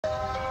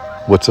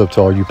What's up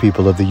to all you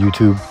people of the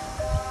YouTube?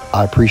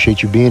 I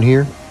appreciate you being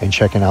here and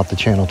checking out the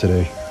channel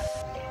today.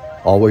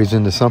 Always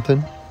into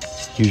something,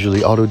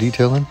 usually auto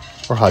detailing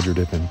or hydro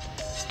dipping.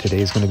 Today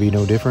is going to be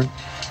no different,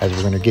 as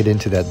we're going to get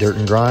into that dirt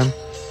and grime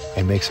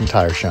and make some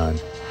tires shine.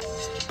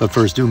 But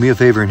first, do me a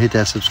favor and hit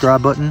that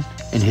subscribe button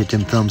and hit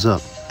them thumbs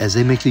up, as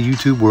they make the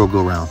YouTube world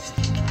go round.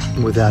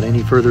 Without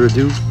any further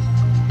ado,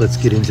 let's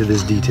get into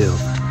this detail.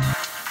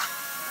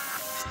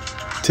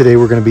 Today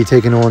we're going to be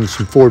taking on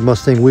some Ford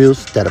Mustang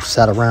wheels that have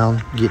sat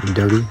around getting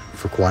dirty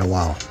for quite a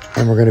while.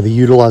 And we're going to be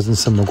utilizing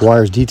some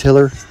Meguiar's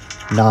Detailer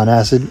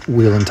non-acid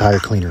wheel and tire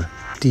cleaner,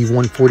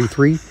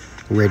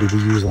 D143 ready to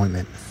use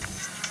ointment.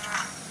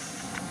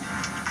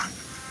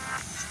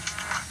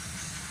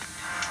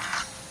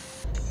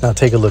 Now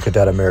take a look at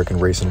that American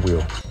racing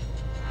wheel.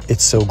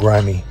 It's so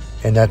grimy,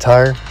 and that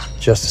tire,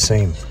 just the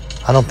same.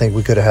 I don't think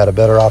we could have had a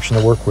better option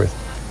to work with.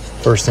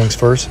 First things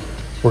first,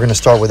 we're going to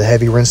start with a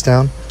heavy rinse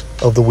down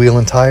of the wheel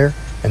and tire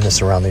and the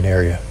surrounding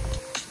area.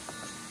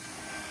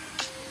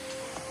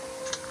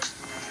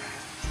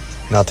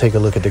 Now take a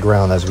look at the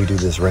ground as we do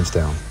this rinse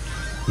down.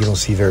 You don't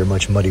see very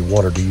much muddy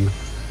water, do you?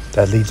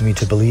 That leads me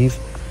to believe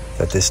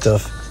that this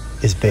stuff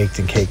is baked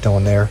and caked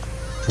on there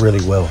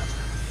really well.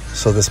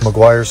 So this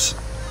Meguiar's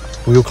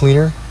wheel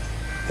cleaner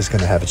is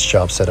going to have its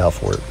job set out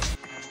for it.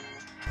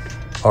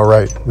 All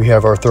right, we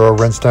have our thorough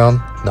rinse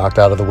down knocked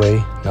out of the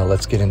way. Now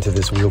let's get into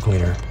this wheel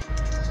cleaner.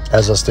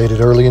 As I stated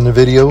early in the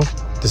video,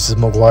 this is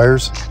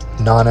Meguiar's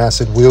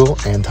non-acid wheel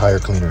and tire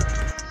cleaner.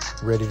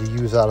 Ready to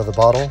use out of the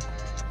bottle?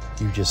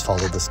 You just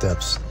follow the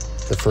steps.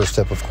 The first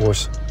step, of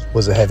course,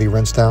 was a heavy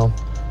rinse down,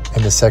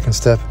 and the second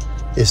step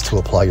is to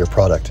apply your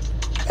product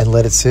and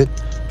let it sit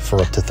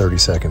for up to 30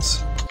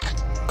 seconds.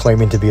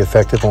 Claiming to be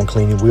effective on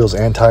cleaning wheels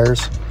and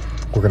tires,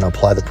 we're going to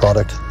apply the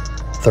product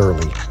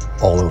thoroughly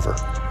all over.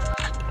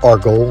 Our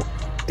goal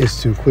is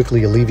to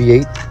quickly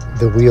alleviate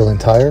the wheel and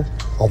tire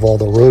of all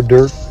the road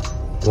dirt,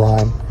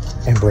 grime,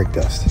 and brake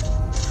dust.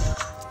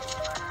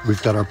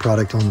 We've got our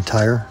product on the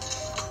tire,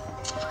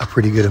 a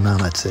pretty good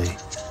amount, I'd say.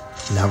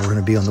 Now we're going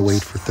to be on the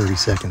wait for 30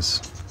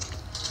 seconds.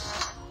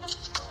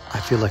 I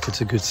feel like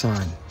it's a good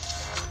sign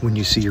when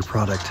you see your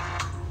product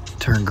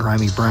turn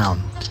grimy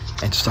brown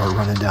and start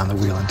running down the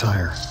wheel and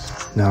tire.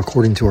 Now,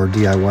 according to our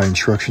DIY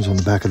instructions on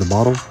the back of the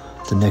bottle,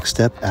 the next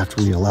step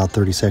after we allow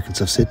 30 seconds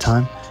of sit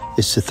time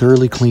is to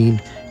thoroughly clean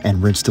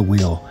and rinse the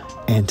wheel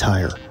and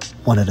tire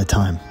one at a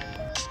time.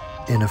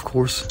 And of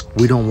course,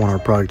 we don't want our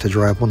product to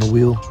dry up on the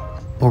wheel,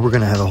 or we're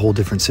going to have a whole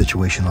different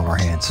situation on our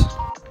hands.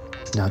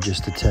 Now,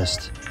 just to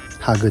test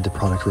how good the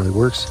product really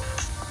works,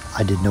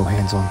 I did no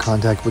hands-on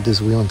contact with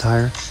this wheel and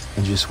tire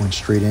and just went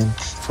straight in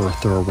for a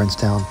thorough rinse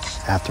down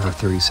after a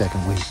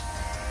 30-second wait.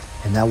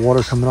 And that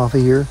water coming off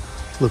of here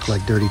looked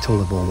like dirty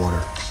toilet bowl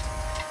water.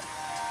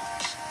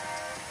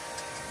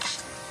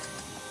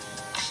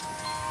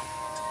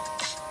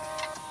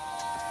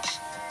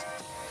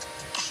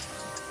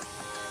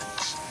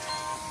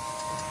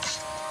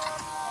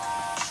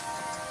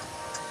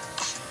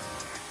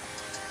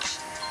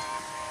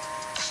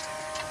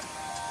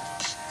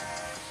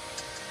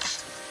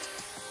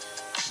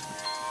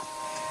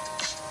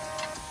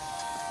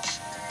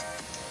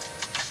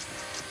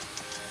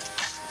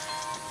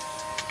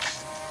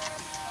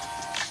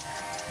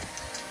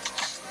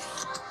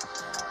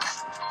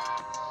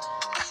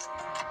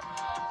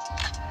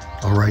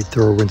 All right,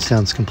 thorough rinse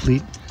down's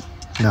complete.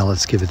 Now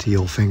let's give it the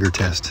old finger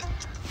test.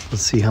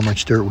 Let's see how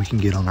much dirt we can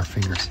get on our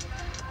fingers.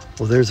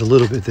 Well, there's a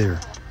little bit there,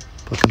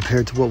 but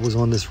compared to what was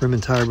on this rim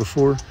and tire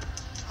before,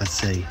 I'd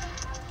say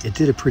it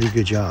did a pretty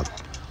good job,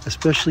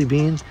 especially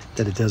being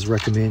that it does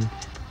recommend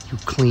you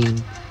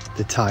clean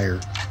the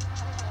tire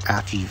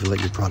after you've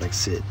let your product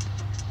sit.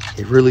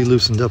 It really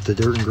loosened up the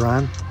dirt and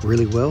grime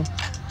really well.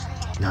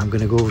 Now I'm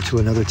gonna go over to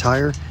another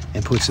tire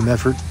and put some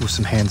effort with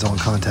some hands-on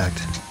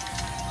contact.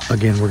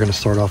 Again, we're going to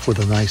start off with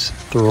a nice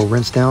thorough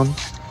rinse down,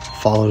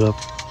 followed up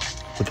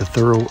with a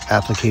thorough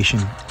application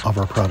of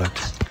our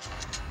product,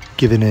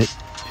 giving it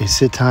a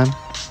sit time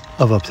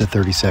of up to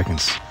 30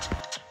 seconds.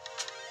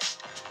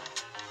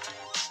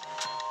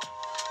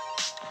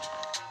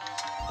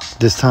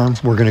 This time,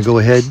 we're going to go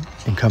ahead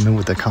and come in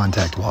with a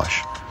contact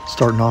wash,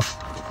 starting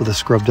off with a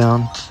scrub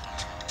down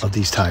of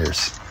these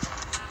tires.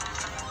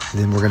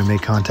 Then we're going to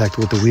make contact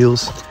with the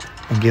wheels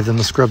and give them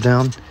a scrub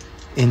down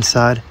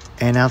inside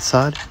and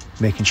outside,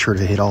 making sure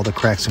to hit all the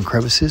cracks and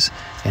crevices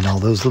and all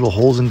those little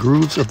holes and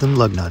grooves of them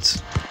lug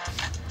nuts.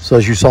 So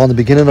as you saw in the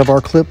beginning of our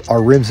clip,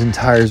 our rims and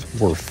tires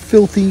were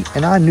filthy,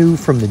 and I knew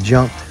from the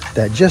jump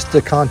that just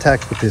the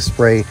contact with this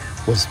spray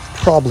was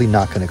probably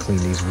not going to clean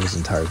these wheels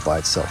and tires by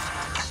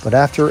itself. But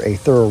after a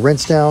thorough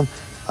rinse down,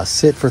 a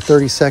sit for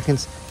 30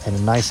 seconds, and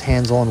a nice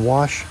hands-on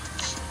wash,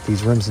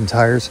 these rims and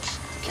tires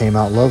came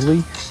out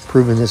lovely,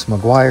 proving this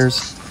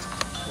Meguiar's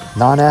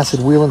non-acid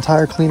wheel and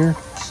tire cleaner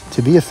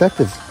to be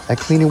effective at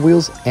cleaning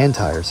wheels and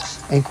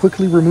tires and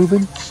quickly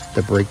removing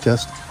the brake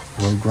dust,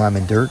 road grime,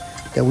 and dirt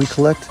that we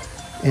collect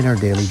in our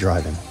daily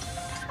driving.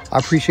 I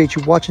appreciate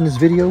you watching this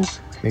video.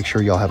 Make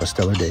sure y'all have a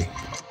stellar day.